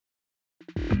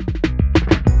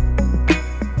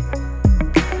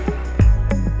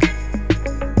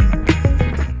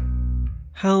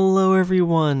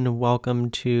everyone, welcome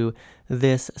to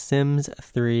this Sims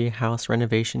 3 house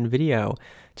renovation video.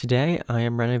 Today I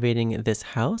am renovating this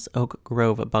house, Oak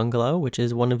Grove Bungalow, which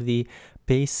is one of the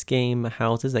base game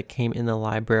houses that came in the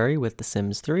library with The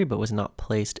Sims 3 but was not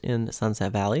placed in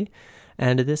Sunset Valley.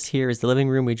 And this here is the living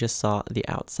room. We just saw the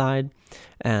outside.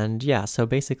 And yeah, so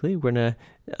basically we're gonna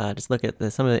just look at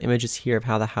some of the images here of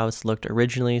how the house looked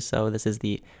originally. So this is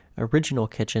the original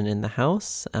kitchen in the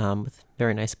house with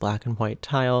very nice black and white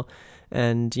tile.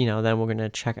 And then we're gonna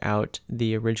check out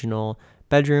the original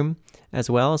bedroom as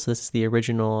well. So this is the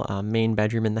original main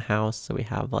bedroom in the house. So we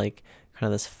have like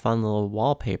kind of this fun little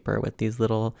wallpaper with these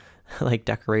little like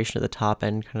decoration at the top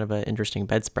and kind of an interesting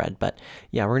bedspread. But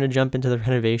yeah, we're going to jump into the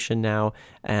renovation now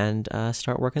and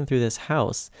start working through this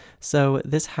house. So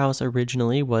this house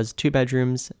originally was 2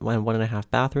 bedrooms and 1.5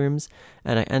 bathrooms,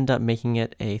 and I end up making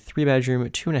it a 3-bedroom,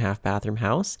 2.5 bathroom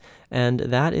house, and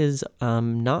that is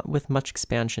not with much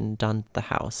expansion done to the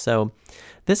house. So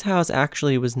this house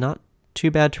actually was not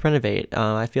too bad to renovate.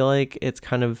 I feel like it's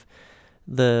kind of,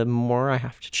 the more I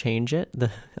have to change it,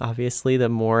 obviously the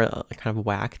more kind of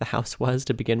whack the house was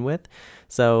to begin with.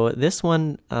 So this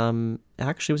one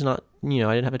actually was not, I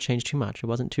didn't have to change too much. It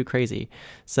wasn't too crazy.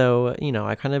 So,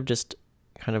 I kind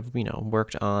of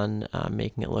worked on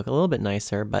making it look a little bit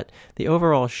nicer, but the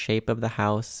overall shape of the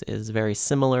house is very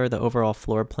similar. The overall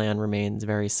floor plan remains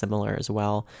very similar as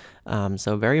well.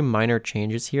 So very minor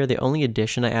changes here. The only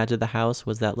addition I added to the house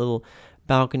was that little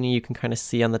balcony you can kind of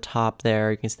see on the top there.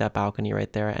 You can see that balcony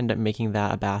right there. I end up making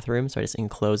that a bathroom, so I just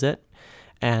enclose it.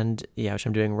 And yeah, which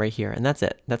I'm doing right here. And that's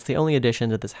it. That's the only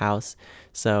addition to this house.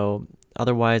 So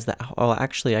otherwise,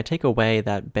 actually, I take away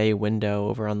that bay window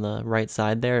over on the right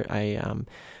side there. I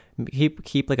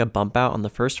keep like a bump out on the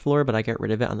first floor, but I get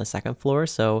rid of it on the second floor.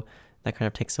 So that kind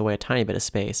of takes away a tiny bit of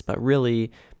space. But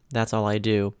really, that's all I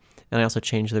do. And I also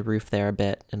changed the roof there a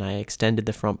bit, and I extended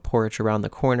the front porch around the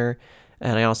corner.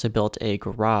 And I also built a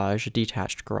garage, a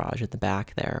detached garage at the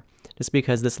back there, just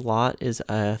because this lot is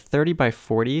a 30 by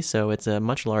 40, so it's a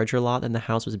much larger lot than the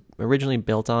house was originally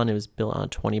built on. It was built on a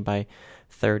 20 by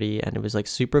 30, and it was like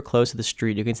super close to the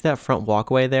street. You can see that front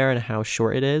walkway there and how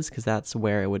short it is, because that's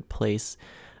where it would place.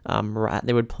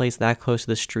 They would place that close to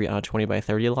the street on a 20 by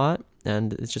 30 lot,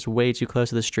 and it's just way too close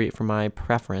to the street for my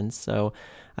preference. So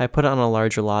I put it on a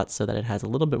larger lot so that it has a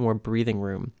little bit more breathing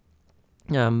room.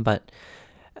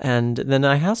 And then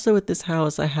I also, with this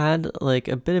house, I had like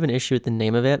a bit of an issue with the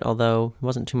name of it, although it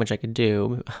wasn't too much I could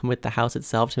do with the house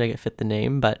itself to make it fit the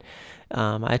name. But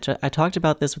I talked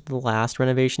about this with the last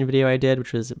renovation video I did,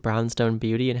 which was Brownstone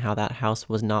Beauty, and how that house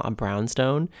was not a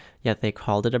brownstone, yet they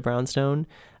called it a brownstone.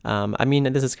 I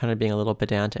mean, this is kind of being a little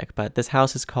pedantic, but this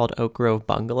house is called Oak Grove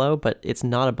Bungalow, but it's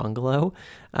not a bungalow.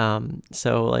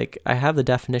 So like I have the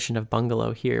definition of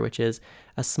bungalow here, which is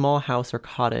a small house or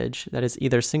cottage that is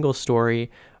either single story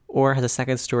or has a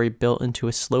second story built into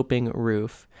a sloping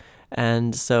roof.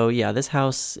 And so yeah, this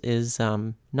house is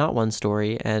not one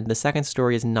story, and the second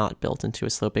story is not built into a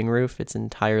sloping roof. It's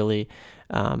entirely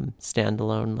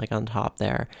standalone, like on top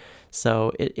there.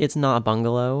 So it's not a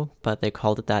bungalow, but they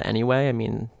called it that anyway. I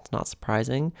mean, it's not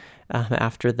surprising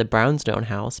after the brownstone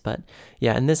house. But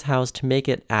yeah, in this house, to make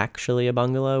it actually a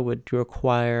bungalow would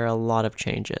require a lot of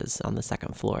changes on the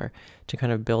second floor to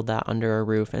kind of build that under a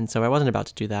roof. And so I wasn't about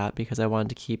to do that because I wanted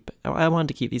to keep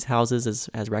these houses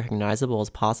as recognizable as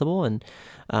possible. And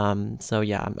so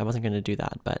yeah, I wasn't going to do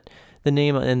that. But the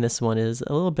name in this one is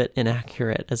a little bit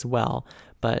inaccurate as well,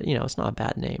 but it's not a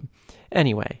bad name.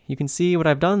 Anyway, you can see what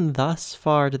I've done thus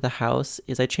far to the house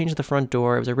is I changed the front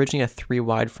door. It was originally a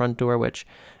 3-wide front door, which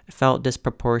felt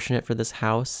disproportionate for this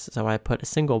house, so I put a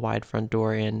single wide front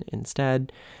door in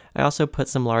instead. I also put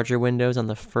some larger windows on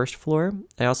the first floor.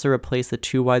 I also replaced the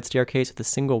 2-wide staircase with a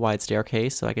single wide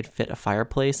staircase so I could fit a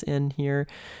fireplace in here.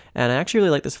 And I actually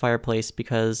really like this fireplace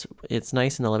because it's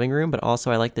nice in the living room, but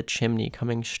also I like the chimney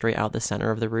coming straight out the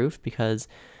center of the roof because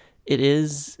it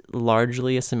is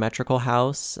largely a symmetrical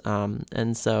house,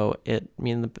 and so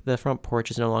the front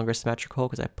porch is no longer symmetrical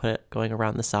because I put it going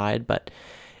around the side, but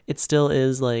it still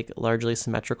is like largely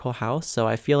symmetrical house, so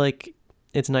I feel like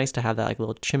it's nice to have that like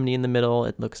little chimney in the middle.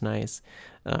 It looks nice.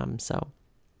 So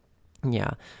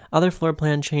yeah, other floor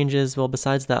plan changes, well,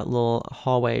 besides that little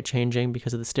hallway changing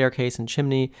because of the staircase and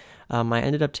chimney, I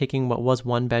ended up taking what was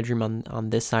 1 bedroom on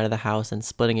this side of the house and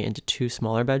splitting it into 2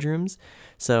 smaller bedrooms.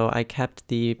 So I kept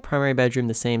the primary bedroom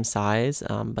the same size,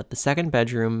 but the second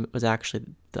bedroom was actually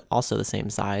also the same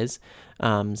size.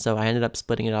 So I ended up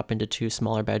splitting it up into 2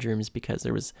 smaller bedrooms because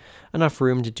there was enough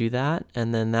room to do that.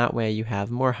 And then that way you have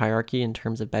more hierarchy in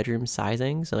terms of bedroom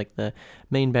sizing. So like the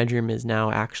main bedroom is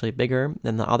now actually bigger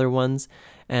than the other ones.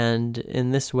 And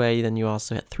in this way, then you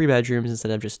also had 3 bedrooms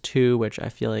instead of just 2, which I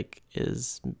feel like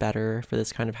is better for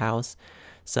this kind of house.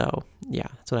 So yeah,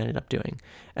 that's what I ended up doing.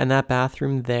 And that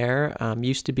bathroom there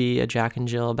used to be a Jack and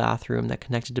Jill bathroom that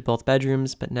connected to both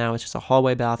bedrooms, but now it's just a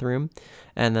hallway bathroom.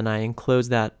 And then I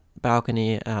enclosed that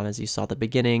balcony, as you saw at the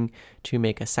beginning, to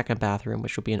make a second bathroom,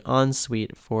 which will be an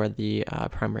ensuite for the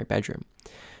primary bedroom.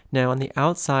 Now on the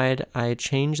outside, I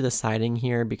changed the siding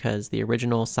here because the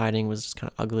original siding was just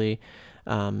kind of ugly.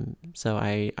 So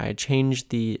I changed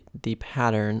the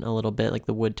pattern a little bit, like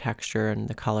the wood texture and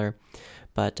the color.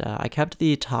 But I kept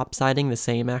the top siding the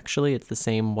same, actually. It's the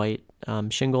same white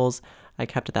shingles. I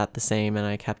kept that the same, and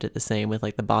I kept it the same with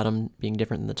like the bottom being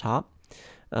different than the top.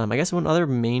 I guess one other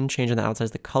main change on the outside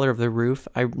is the color of the roof.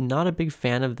 I'm not a big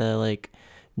fan of the what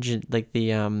do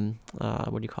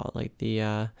you call it? Like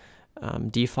the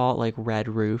default like red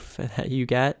roof that you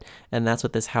get, and that's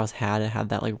what this house had. It had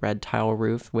that like red tile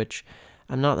roof, which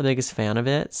I'm not the biggest fan of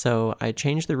it. So I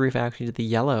changed the roof actually to the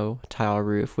yellow tile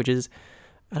roof, which is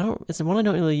it's one I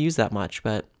don't really use that much,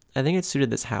 but I think it suited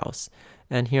this house.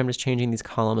 And here I'm just changing these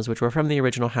columns, which were from the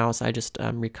original house. I just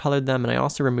recolored them, and I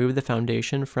also removed the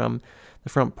foundation from the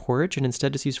front porch and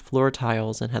instead just used floor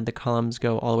tiles and had the columns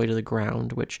go all the way to the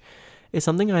ground, which is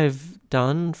something I've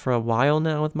done for a while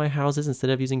now with my houses instead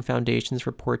of using foundations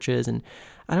for porches. And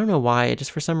I don't know why,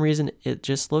 for some reason, it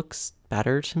just looks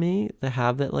better to me to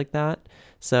have it like that.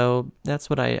 So that's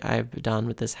what I've done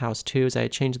with this house too, is I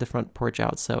changed the front porch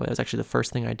out. So it was actually the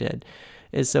first thing I did,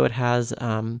 is so it has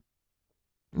like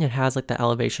the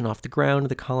elevation off the ground,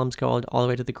 the columns go all the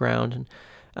way to the ground, and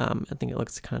I think it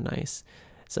looks kind of nice.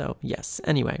 So yes,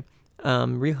 anyway,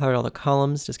 recolored all the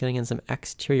columns, just getting in some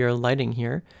exterior lighting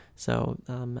here. So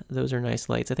those are nice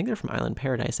lights. I think they're from Island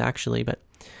Paradise actually, but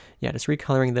yeah, just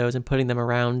recoloring those and putting them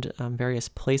around various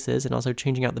places, and also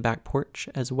changing out the back porch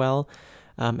as well.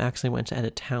 Actually went to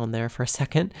edit town there for a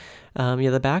second. Yeah,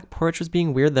 the back porch was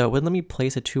being weird though. It wouldn't let me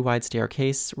place a 2-wide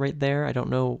staircase right there. I don't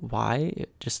know why.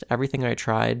 Everything I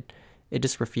tried, it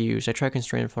just refused. I tried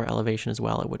constrained floor elevation as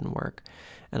well. It wouldn't work.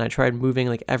 And I tried moving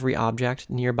like every object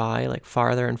nearby, like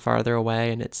farther and farther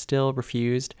away, and it still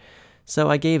refused. So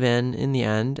I gave in the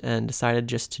end and decided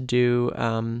just to do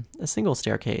a single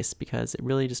staircase because it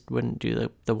really just wouldn't do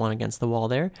the one against the wall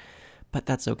there. But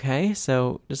that's okay.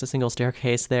 So just a single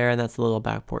staircase there, and that's the little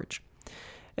back porch.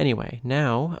 Anyway,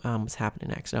 now what's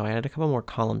happening next? Oh, I added a couple more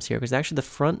columns here because actually the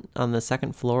front on the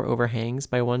second floor overhangs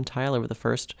by 1 tile over the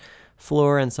first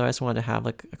floor, and so I just wanted to have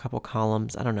like a couple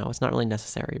columns. I don't know, it's not really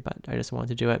necessary, but I just wanted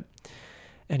to do it.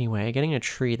 Anyway, getting a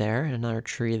tree there, and another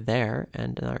tree there,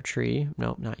 and another tree.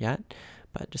 Nope, not yet,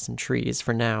 but just some trees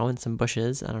for now and some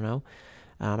bushes. I don't know.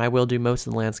 I will do most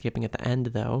of the landscaping at the end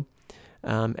though.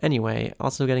 Anyway,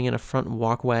 also getting in a front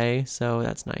walkway, so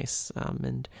that's nice.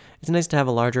 And it's nice to have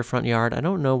a larger front yard. I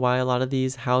don't know why a lot of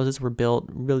these houses were built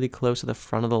really close to the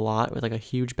front of the lot with like a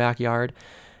huge backyard.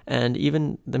 And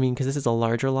even, I mean, because this is a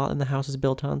larger lot than the house is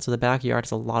built on, so the backyard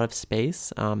has a lot of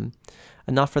space,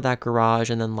 enough for that garage,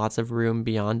 and then lots of room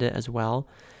beyond it as well.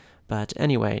 But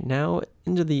anyway, now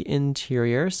into the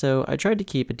interior. So I tried to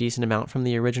keep a decent amount from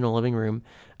the original living room,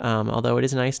 although it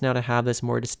is nice now to have this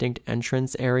more distinct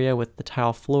entrance area with the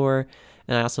tile floor.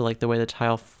 And I also like the way the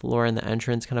tile floor and the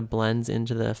entrance kind of blends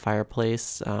into the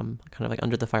fireplace, kind of like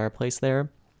under the fireplace there.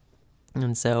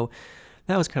 And so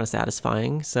that was kind of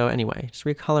satisfying. So anyway, just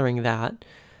recoloring that.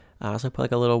 I also put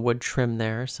like a little wood trim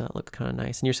there, so it looked kind of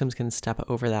nice. And your Sims can step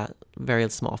over that very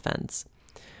small fence.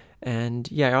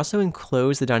 And yeah, I also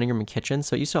enclosed the dining room and kitchen.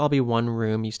 So it used to all be one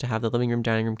room. Used to have the living room,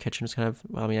 dining room, kitchen. It was kind of,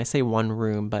 well, I mean, I say one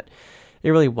room, but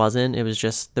it really wasn't. It was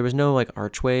just, there was no like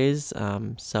archways.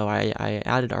 So I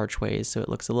added archways so it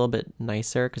looks a little bit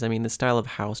nicer, because I mean, the style of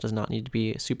house does not need to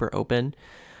be super open.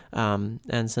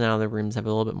 And so now the rooms have a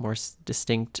little bit more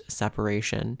distinct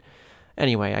separation.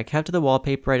 Anyway, I kept the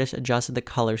wallpaper. I just adjusted the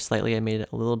color slightly. I made it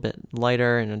a little bit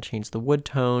lighter and I changed the wood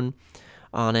tone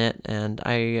on it. And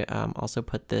I also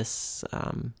put this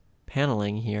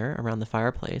paneling here around the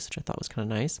fireplace, which I thought was kind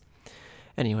of nice.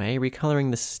 Anyway,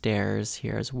 recoloring the stairs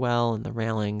here as well, and the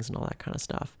railings and all that kind of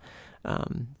stuff.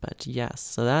 But yes,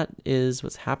 so that is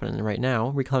what's happening right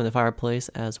now. Recoloring the fireplace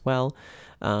as well.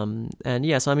 And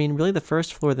yeah, so I mean, really the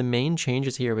first floor, the main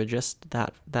changes here were just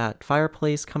that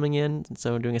fireplace coming in.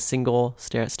 So doing a single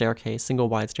staircase, single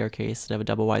wide staircase instead of a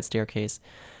double wide staircase.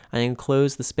 I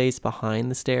enclosed the space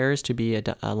behind the stairs to be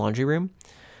a laundry room.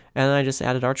 And then I just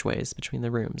added archways between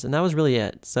the rooms. And that was really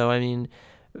it. So, I mean,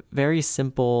 very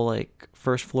simple, like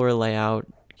first floor layout.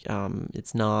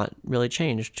 It's not really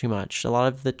changed too much. A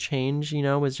lot of the change,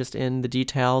 was just in the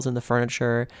details and the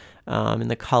furniture,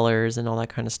 and the colors and all that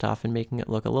kind of stuff, and making it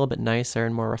look a little bit nicer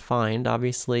and more refined.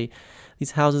 Obviously,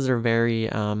 these houses are very,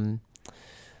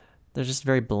 they're just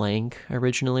very blank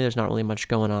originally. There's not really much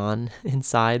going on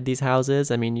inside these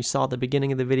houses. I mean, you saw at the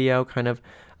beginning of the video kind of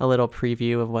a little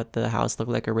preview of what the house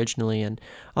looked like originally, and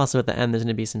also at the end there's going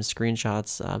to be some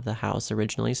screenshots of the house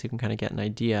originally so you can kind of get an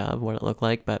idea of what it looked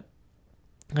like. But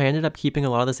I ended up keeping a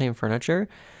lot of the same furniture,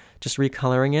 just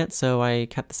recoloring it. So I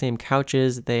kept the same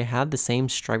couches. They had the same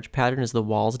striped pattern as the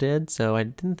walls did, so I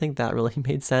didn't think that really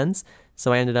made sense.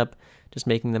 So I ended up just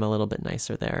making them a little bit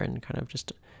nicer there, and kind of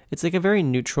just, it's like a very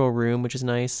neutral room, which is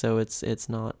nice. So it's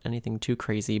not anything too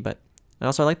crazy, but I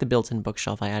like the built-in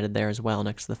bookshelf I added there as well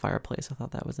next to the fireplace. I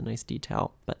thought that was a nice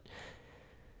detail. But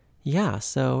yeah,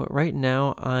 so right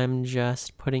now I'm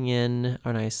just putting in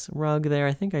a nice rug there.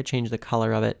 I think I changed the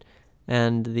color of it.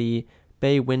 And the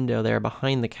bay window there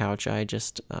behind the couch, I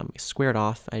just squared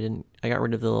off. I got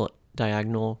rid of the little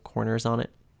diagonal corners on it,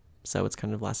 so it's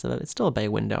kind of less of it. It's still a bay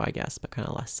window, I guess, but kind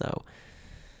of less so.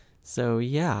 So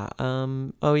yeah.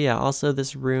 Oh yeah. Also,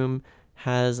 this room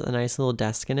has a nice little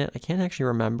desk in it. I can't actually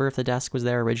remember if the desk was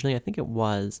there originally. I think it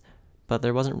was, but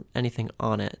there wasn't anything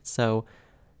on it. So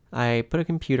I put a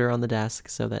computer on the desk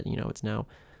so that it's now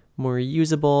more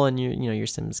usable, and your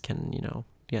Sims can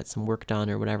get some work done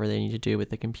or whatever they need to do with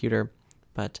the computer.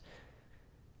 But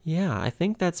yeah, I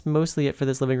think that's mostly it for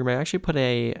this living room. I actually put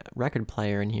a record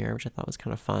player in here, which I thought was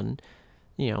kind of fun.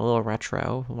 A little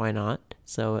retro, why not?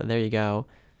 So there you go.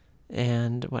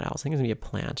 And what else? I think it's gonna be a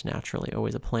plant, naturally.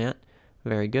 Always a plant.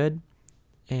 Very good.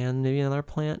 And maybe another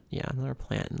plant. Yeah, another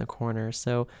plant in the corner.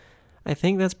 So I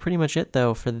think that's pretty much it,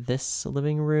 though, for this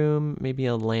living room. Maybe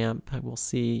a lamp. We'll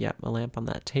see. Yep, a lamp on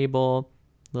that table.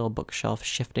 Little bookshelf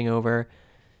shifting over.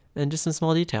 And just some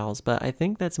small details, but I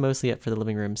think that's mostly it for the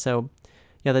living room. So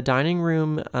yeah, the dining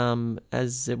room,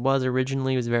 as it was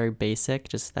originally, was very basic,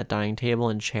 just that dining table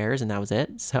and chairs, and that was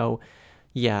it. So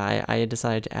yeah, I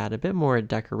decided to add a bit more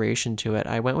decoration to it.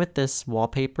 I went with this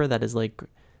wallpaper that is like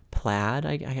plaid,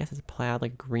 I guess it's plaid,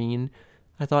 like green.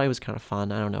 I thought it was kind of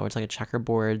fun. I don't know, it's like a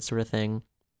checkerboard sort of thing.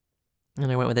 And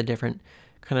I went with a different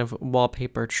kind of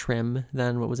wallpaper trim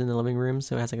than what was in the living room,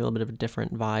 so it has like a little bit of a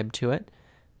different vibe to it.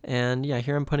 And yeah,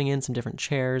 here I'm putting in some different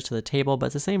chairs to the table, but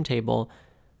it's the same table.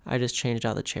 I just changed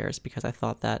out the chairs because I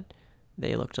thought that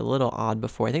they looked a little odd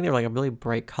before. I think they were like a really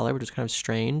bright color, which was kind of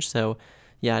strange. So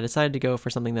yeah, I decided to go for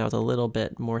something that was a little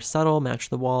bit more subtle, match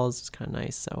the walls. It's kind of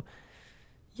nice. So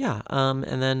yeah,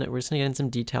 and then we're just gonna get in some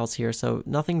details here. So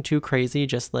nothing too crazy,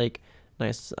 just like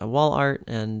nice wall art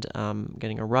and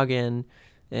getting a rug in.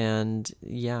 And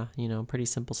yeah, pretty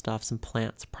simple stuff. Some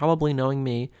plants, probably knowing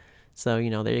me. So,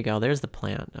 there you go. There's the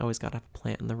plant. I always got to have a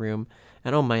plant in the room.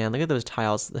 And oh man, look at those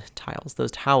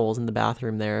those towels in the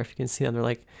bathroom there. If you can see them, they're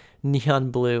like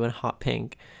neon blue and hot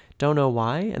pink. Don't know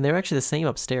why. And they're actually the same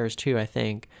upstairs too, I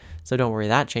think. So don't worry,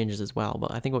 that changes as well.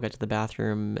 But I think we'll get to the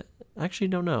bathroom. Actually,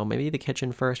 don't know. Maybe the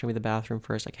kitchen first, maybe the bathroom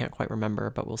first. I can't quite remember,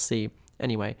 but we'll see.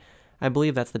 Anyway, I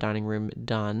believe that's the dining room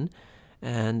done.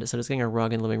 And so just getting a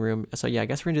rug in the living room. So yeah, I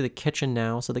guess we're gonna do the kitchen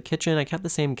now. So the kitchen, I kept the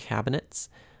same cabinets.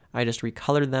 I just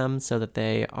recolored them so that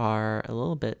they are a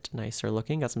little bit nicer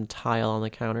looking. Got some tile on the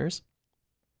counters.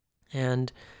 And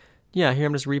yeah, here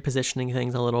I'm just repositioning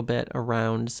things a little bit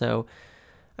around. So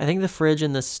I think the fridge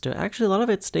and the stove, actually a lot of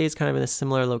it stays kind of in a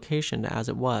similar location as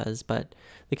it was, but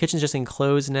the kitchen's just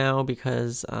enclosed now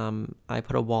because I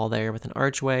put a wall there with an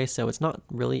archway, so it's not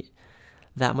really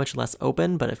that much less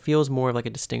open, but it feels more of like a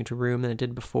distinct room than it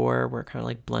did before, where it kind of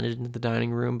like blended into the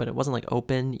dining room, but it wasn't like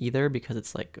open either because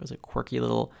it was a quirky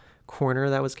little corner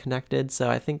that was connected. So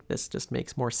I think this just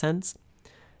makes more sense.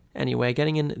 Anyway,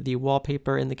 getting in the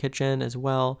wallpaper in the kitchen as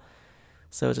well.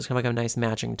 So it's just kind of like a nice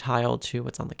matching tile to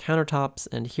what's on the countertops.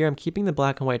 And here I'm keeping the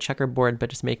black and white checkerboard, but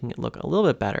just making it look a little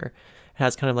bit better. It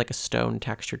has kind of like a stone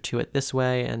texture to it this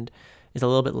way, and is a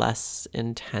little bit less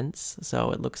intense,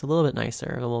 so it looks a little bit nicer,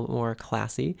 a little bit more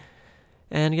classy.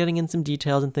 And getting in some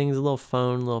details and things, a little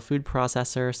phone, a little food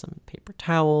processor, some paper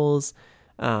towels,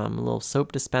 a little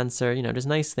soap dispenser, just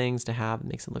nice things to have. It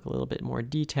makes it look a little bit more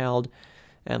detailed,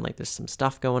 and like there's some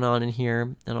stuff going on in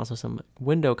here, and also some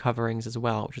window coverings as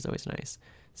well, which is always nice.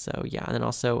 So yeah, and then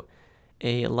also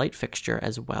a light fixture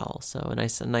as well, so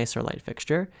a nicer light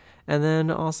fixture. And then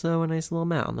also a nice little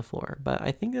mat on the floor. But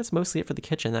I think that's mostly it for the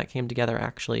kitchen. That came together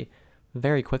actually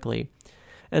very quickly.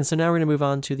 And so now we're going to move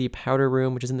on to the powder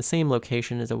room, which is in the same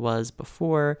location as it was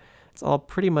before. It's all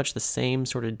pretty much the same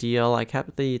sort of deal. I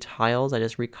kept the tiles, I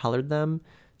just recolored them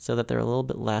so that they're a little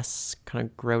bit less kind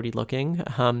of grody looking.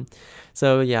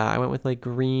 So yeah, I went with like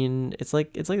green. It's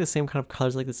like the same kind of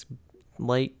colors, like this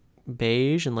light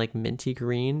beige and like minty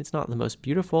green. It's not the most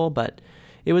beautiful, but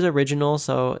it was original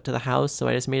to the house, so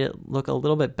I just made it look a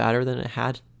little bit better than it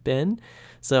had been.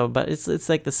 So, but it's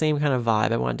like the same kind of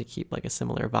vibe. I wanted to keep like a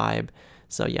similar vibe.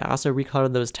 So yeah, I also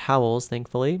recolored those towels,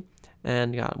 thankfully,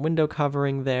 and got window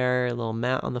covering there, a little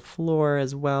mat on the floor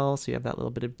as well, so you have that little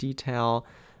bit of detail.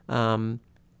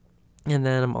 And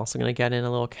then I'm also going to get in a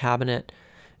little cabinet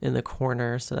in the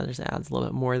corner, so that just adds a little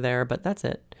bit more there, but that's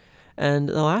it. And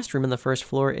the last room on the first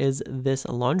floor is this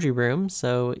laundry room.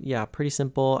 So yeah, pretty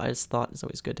simple. I just thought it's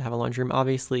always good to have a laundry room.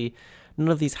 Obviously, none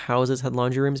of these houses had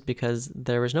laundry rooms because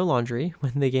there was no laundry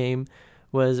when the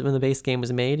base game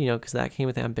was made, because that came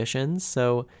with ambitions.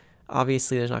 So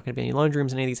obviously there's not going to be any laundry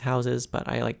rooms in any of these houses, but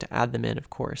I like to add them in, of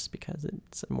course, because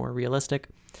it's more realistic.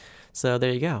 So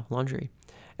there you go, laundry.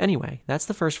 Anyway, that's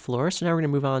the first floor. So now we're going to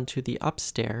move on to the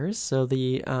upstairs. So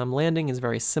the landing is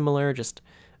very similar, just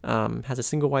has a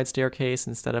single wide staircase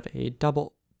instead of a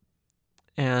double.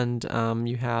 And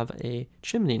you have a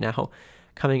chimney now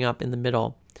coming up in the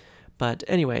middle. But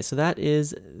anyway, so that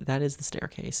is the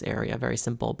staircase area, very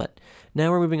simple. But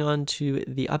now we're moving on to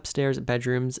the upstairs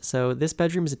bedrooms. So this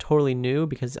bedroom is totally new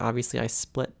because obviously I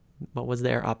split what was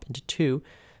there up into two.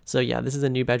 So yeah, this is a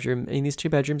new bedroom. And these two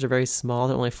bedrooms are very small.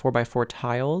 They're only 4x4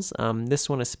 tiles. This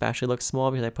one especially looks small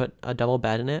because I put a double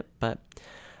bed in it. But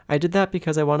I did that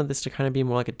because I wanted this to kind of be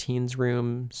more like a teen's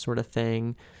room sort of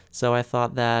thing. So I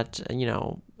thought that,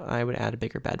 I would add a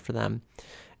bigger bed for them.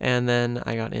 And then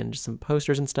I got into some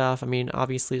posters and stuff. I mean,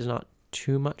 obviously there's not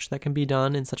too much that can be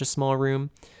done in such a small room.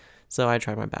 So I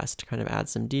tried my best to kind of add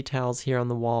some details here on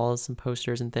the walls, some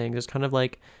posters and things. There's kind of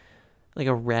like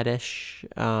a reddish,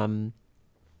 or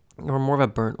more of a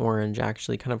burnt orange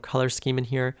actually, kind of color scheme in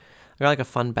here. I got like a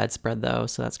fun bedspread though,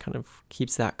 so that's kind of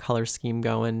keeps that color scheme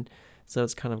going. So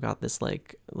it's kind of got this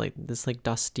like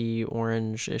dusty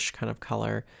orange-ish kind of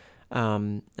color.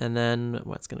 And then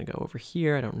what's going to go over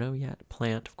here? I don't know yet.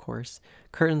 Plant, of course.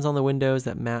 Curtains on the windows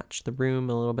that match the room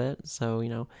a little bit. So,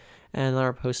 and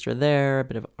our poster there, a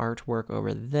bit of artwork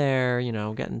over there,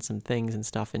 getting some things and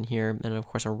stuff in here. And of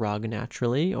course, a rug,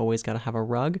 naturally. Always got to have a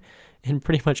rug in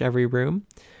pretty much every room.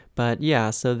 But yeah,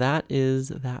 so that is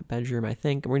that bedroom, I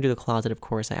think. We're going to do the closet, of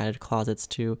course. I added closets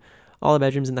to all the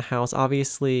bedrooms in the house.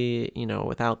 Obviously,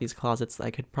 without these closets,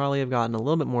 I could probably have gotten a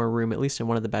little bit more room, at least in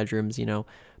one of the bedrooms,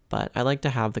 but I like to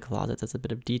have the closets as a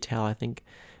bit of detail. I think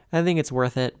it's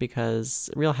worth it because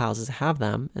real houses have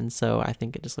them, and so I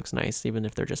think it just looks nice, even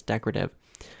if they're just decorative.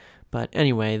 But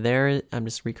anyway, there, I'm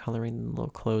just recoloring the little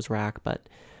clothes rack, but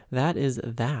that is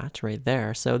that right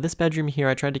there. So this bedroom here,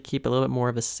 I tried to keep a little bit more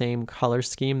of the same color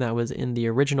scheme that was in the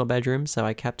original bedroom, so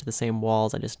I kept the same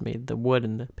walls. I just made the wood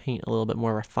and the paint a little bit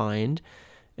more refined,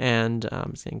 and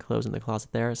seeing clothes in the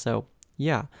closet there. So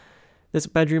yeah, this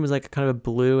bedroom is like kind of a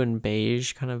blue and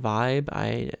beige kind of vibe.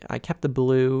 I kept the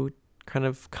blue kind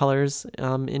of colors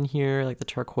in here, like the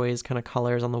turquoise kind of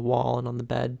colors on the wall and on the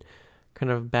bed,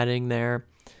 kind of bedding there.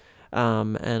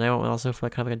 And I went also for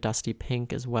kind of like a dusty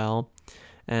pink as well.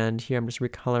 And here I'm just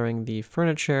recoloring the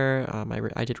furniture.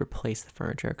 I did replace the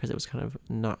furniture because it was kind of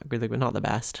not the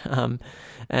best.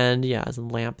 And yeah, there's a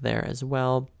lamp there as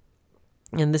well.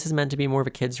 And this is meant to be more of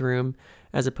a kid's room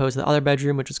as opposed to the other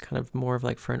bedroom, which was kind of more of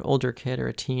like for an older kid or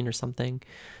a teen or something.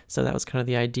 So that was kind of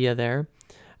the idea there.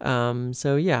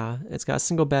 So yeah, it's got a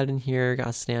single bed in here, got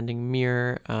a standing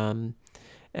mirror.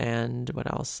 And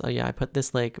what else? Oh yeah, I put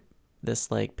this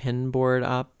pin board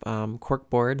up, cork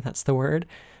board, that's the word,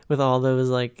 with all those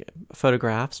like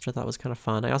photographs, which I thought was kind of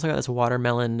fun. I also got this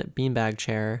watermelon beanbag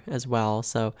chair as well.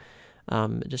 So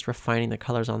just refining the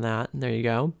colors on that. And there you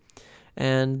go.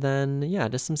 And then, yeah,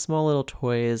 just some small little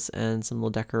toys and some little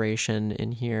decoration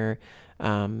in here.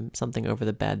 Something over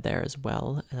the bed there as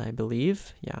well, I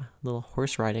believe. Yeah, little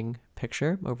horse riding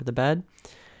picture over the bed.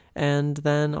 And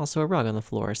then also a rug on the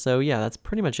floor. So yeah, that's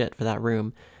pretty much it for that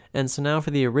room. And so now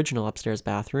for the original upstairs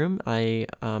bathroom, I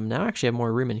now actually have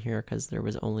more room in here because there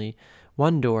was only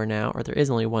one door now, or there is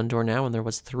only one door now, and there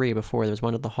was three before. There was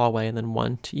one to the hallway and then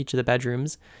one to each of the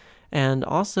bedrooms. And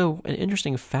also, an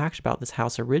interesting fact about this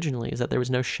house originally is that there was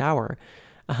no shower.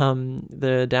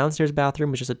 The downstairs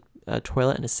bathroom was just a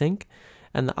toilet and a sink,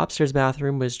 and the upstairs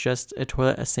bathroom was just a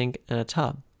toilet, a sink, and a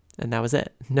tub. And that was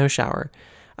it. No shower.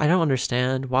 I don't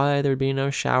understand why there would be no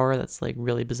shower. That's like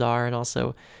really bizarre. And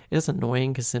also, it's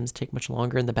annoying because Sims take much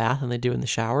longer in the bath than they do in the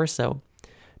shower. So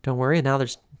don't worry. Now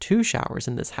there's 2 showers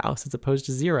in this house as opposed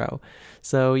to 0.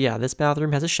 So yeah, this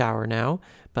bathroom has a shower now,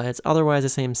 but it's otherwise the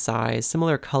same size,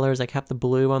 similar colors. I kept the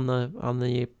blue on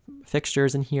the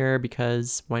fixtures in here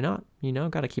because why not? You know,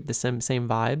 got to keep the same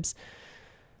vibes.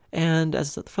 And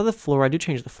as for the floor, I do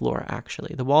change the floor,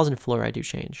 actually. The walls and floor I do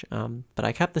change, but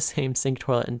I kept the same sink,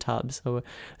 toilet, and tub. So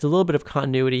there's a little bit of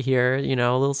continuity here, you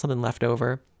know, a little something left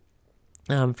over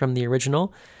from the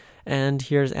original. And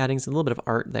here's adding a little bit of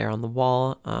art there on the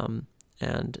wall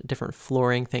and different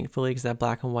flooring, thankfully, because that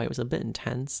black and white was a bit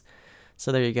intense.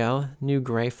 So there you go, new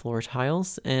gray floor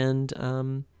tiles, and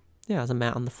yeah, there's a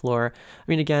mat on the floor. I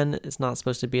mean, again, it's not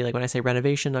supposed to be like, when I say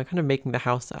renovation, I'm kind of making the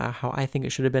house how I think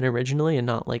it should have been originally and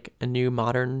not like a new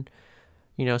modern,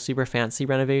 you know, super fancy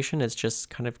renovation. It's just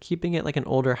kind of keeping it like an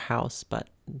older house, but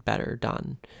better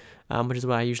done, which is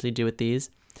what I usually do with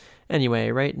these. Anyway,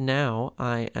 right now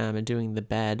I am doing the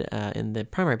bed in the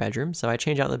primary bedroom. So I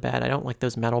change out the bed. I don't like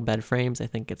those metal bed frames. I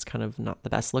think it's kind of not the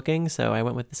best looking. So I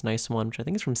went with this nice one, which I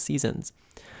think is from Seasons.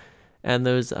 And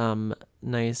those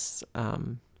nice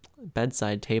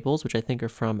bedside tables, which I think are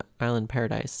from Island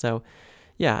Paradise. So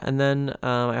yeah, and then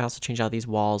I also changed out these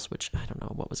walls, which I don't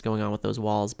know what was going on with those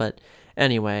walls. But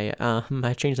anyway,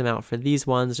 I changed them out for these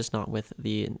ones, just not with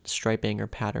the striping or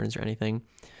patterns or anything.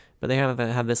 But they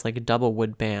have this like double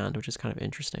wood band, which is kind of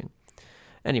interesting.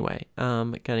 Anyway,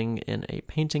 getting in a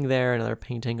painting there, another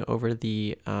painting over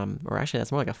the, or actually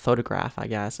that's more like a photograph, I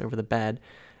guess, over the bed.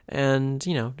 And,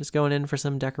 you know, just going in for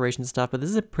some decoration stuff. But this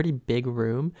is a pretty big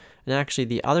room. And actually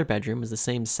the other bedroom was the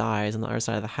same size on the other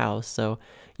side of the house. So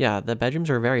yeah, the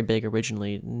bedrooms were very big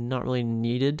originally. Not really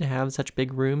needed to have such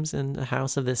big rooms in a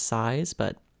house of this size.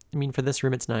 But I mean, for this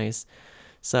room, it's nice.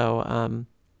 So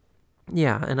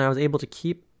yeah, and I was able to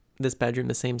keep this bedroom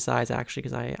the same size actually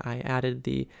because I added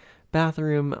the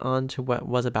bathroom onto what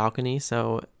was a balcony,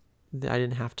 so I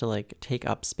didn't have to like take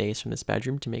up space from this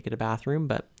bedroom to make it a bathroom.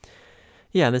 But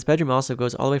yeah, and this bedroom also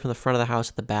goes all the way from the front of the house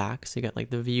to the back, so you got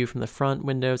like the view from the front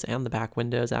windows and the back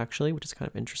windows actually, which is kind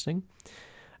of interesting.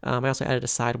 I also added a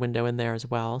side window in there as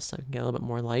well, so I can get a little bit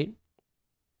more light.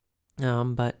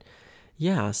 But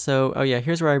yeah, so, oh yeah,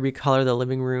 here's where I recolor the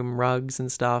living room rugs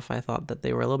and stuff. I thought that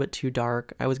they were a little bit too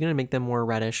dark. I was going to make them more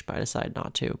reddish, but I decided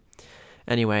not to.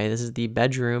 Anyway, this is the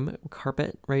bedroom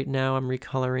carpet right now. I'm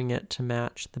recoloring it to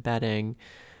match the bedding.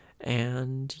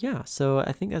 And yeah, so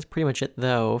I think that's pretty much it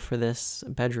though for this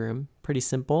bedroom. Pretty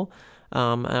simple.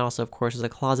 And also, of course, there's a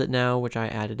closet now, which I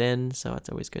added in, so it's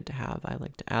always good to have. I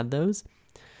like to add those.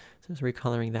 So just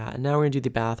recoloring that. And now we're going to do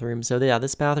the bathroom. So yeah,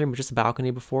 this bathroom was just a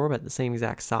balcony before, but the same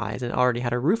exact size. And it already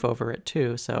had a roof over it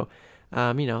too. So,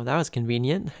 you know, that was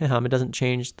convenient. It doesn't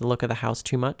change the look of the house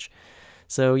too much.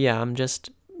 So yeah, I'm just,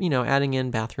 you know, adding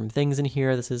in bathroom things in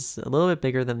here. This is a little bit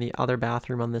bigger than the other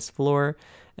bathroom on this floor.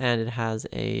 And it has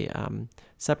a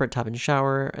separate tub and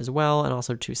shower as well, and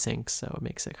also 2 sinks. So it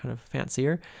makes it kind of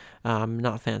fancier.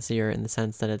 Not fancier in the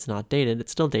sense that it's not dated.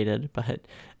 It's still dated, but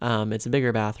it's a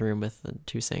bigger bathroom with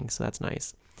 2 sinks, so that's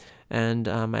nice. And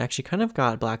I actually kind of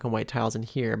got black and white tiles in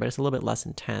here, but it's a little bit less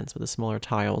intense with the smaller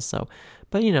tiles. So,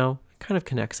 but you know, it kind of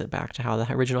connects it back to how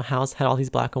the original house had all these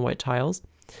black and white tiles.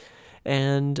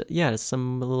 And yeah, there's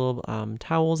some little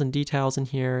towels and details in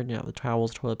here. You know, the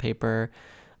towels, toilet paper,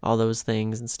 all those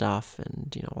things and stuff,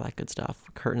 and you know, all that good stuff.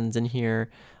 Curtains in here,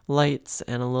 lights,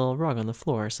 and a little rug on the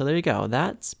floor. So there you go.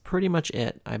 That's pretty much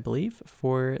it, I believe,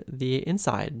 for the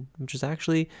inside, which is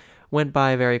actually went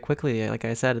by very quickly. Like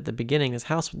I said at the beginning, this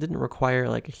house didn't require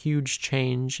like a huge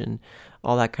change and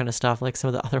all that kind of stuff. Like some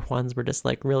of the other ones were just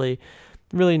like really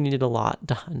needed a lot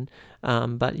done.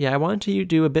 But yeah, I wanted to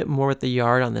do a bit more with the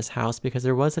yard on this house because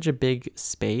there was such a big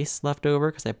space left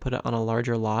over because I put it on a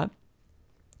larger lot.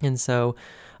 And so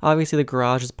obviously the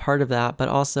garage is part of that, but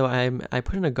also I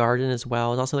put in a garden as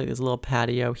well. There's also like this little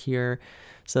patio here.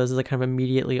 So this is like kind of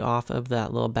immediately off of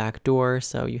that little back door.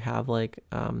 So you have like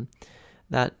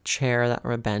that chair,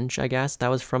 or a bench, I guess, that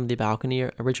was from the balcony,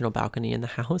 original balcony in the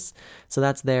house. So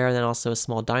that's there. And then also a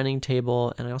small dining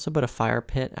table. And I also put a fire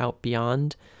pit out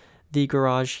beyond the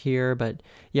garage here. But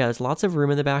yeah, there's lots of room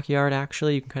in the backyard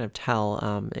actually. You can kind of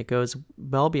tell it goes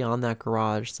well beyond that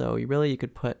garage. So you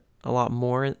could put a lot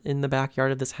more in the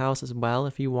backyard of this house as well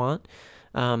if you want.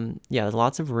 Yeah, there's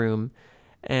lots of room.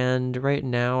 And right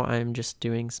now I'm just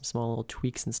doing some small little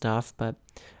tweaks and stuff, but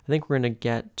I think we're going to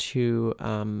get to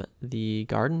the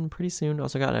garden pretty soon.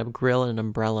 Also got a grill and an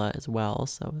umbrella as well,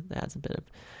 so that adds a bit of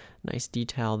nice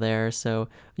detail there. So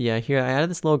yeah, here I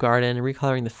added this little garden and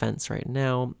recoloring the fence right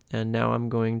now, and now I'm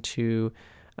going to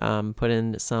put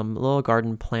in some little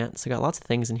garden plants. I got lots of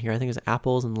things in here. I think there's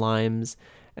apples and limes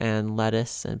and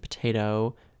lettuce and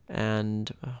potato and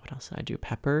what else did I do?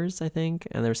 Peppers, I think,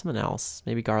 and there's something else,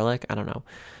 maybe garlic, I don't know.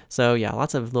 So yeah,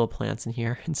 lots of little plants in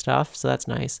here and stuff, so that's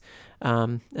nice.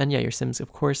 And yeah, your Sims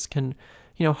of course can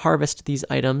harvest these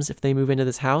items if they move into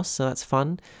this house, so that's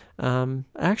fun. I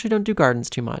actually don't do gardens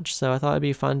too much, so I thought it'd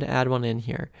be fun to add one in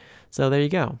here. So there you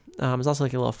go. There's also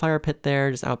like a little fire pit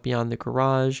there, just out beyond the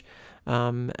garage.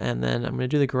 And then I'm going to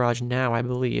do the garage now, I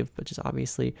believe, which is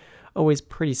obviously always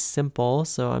pretty simple.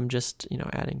 So I'm just,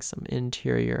 adding some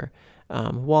interior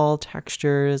wall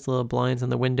textures, little blinds on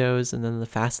the windows, and then the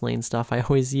fast lane stuff I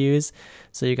always use.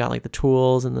 So you got like the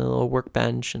tools and the little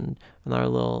workbench and another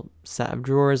little set of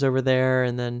drawers over there,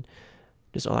 and then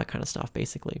just all that kind of stuff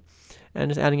basically. And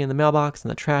just adding in the mailbox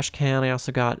and the trash can. I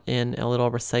also got in a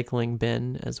little recycling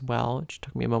bin as well, which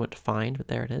took me a moment to find, but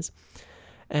there it is.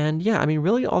 And yeah, I mean,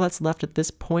 really all that's left at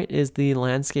this point is the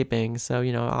landscaping. So,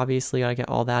 obviously I get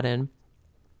all that in.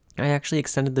 I actually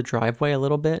extended the driveway a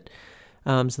little bit.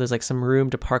 So there's like some room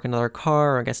to park another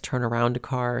car, or I guess turn around a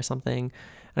car or something.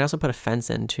 And I also put a fence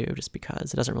in too, just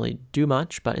because it doesn't really do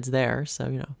much, but it's there. So,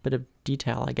 a bit of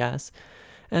detail, I guess.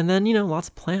 And then, lots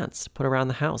of plants to put around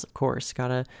the house, of course.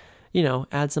 Gotta,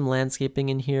 add some landscaping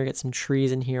in here, get some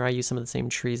trees in here. I use some of the same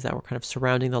trees that were kind of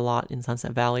surrounding the lot in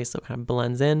Sunset Valley, so it kind of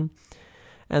blends in.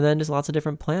 And then just lots of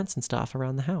different plants and stuff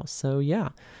around the house. So yeah,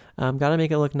 gotta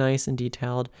make it look nice and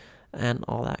detailed and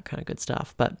all that kind of good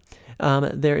stuff. But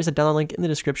there is a download link in the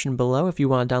description below if you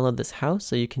want to download this house,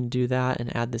 so you can do that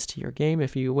and add this to your game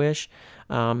if you wish.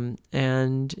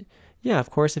 And yeah,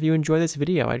 of course, if you enjoy this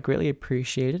video, I'd greatly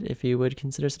appreciate it if you would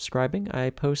consider subscribing.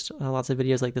 I post lots of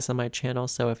videos like this on my channel,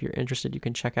 so if you're interested, you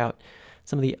can check out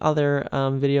some of the other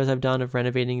videos I've done of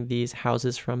renovating these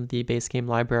houses from the base game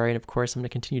library. And of course, I'm going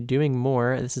to continue doing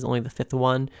more. This is only the 5th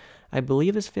one. I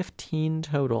believe there's 15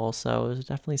 total, so there's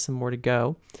definitely some more to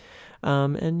go.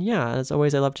 And yeah, as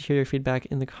always, I love to hear your feedback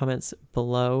in the comments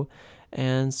below.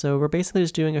 And so we're basically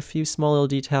just doing a few small little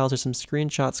details. There's some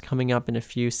screenshots coming up in a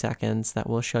few seconds that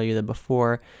will show you the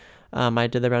before I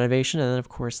did the renovation, and then of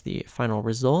course the final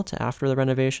result after the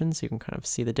renovation, so you can kind of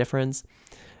see the difference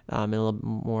in a little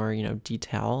more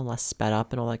detail, less sped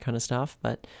up and all that kind of stuff.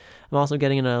 But I'm also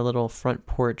getting in a little front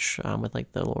porch with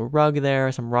like the little rug there,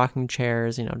 some rocking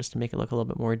chairs, just to make it look a little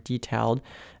bit more detailed,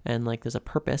 and like there's a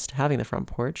purpose to having the front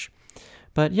porch.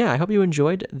 But yeah, I hope you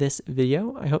enjoyed this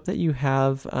video. I hope that you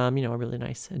have, a really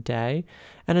nice day.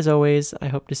 And as always, I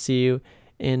hope to see you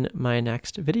in my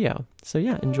next video. So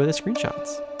yeah, enjoy the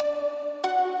screenshots.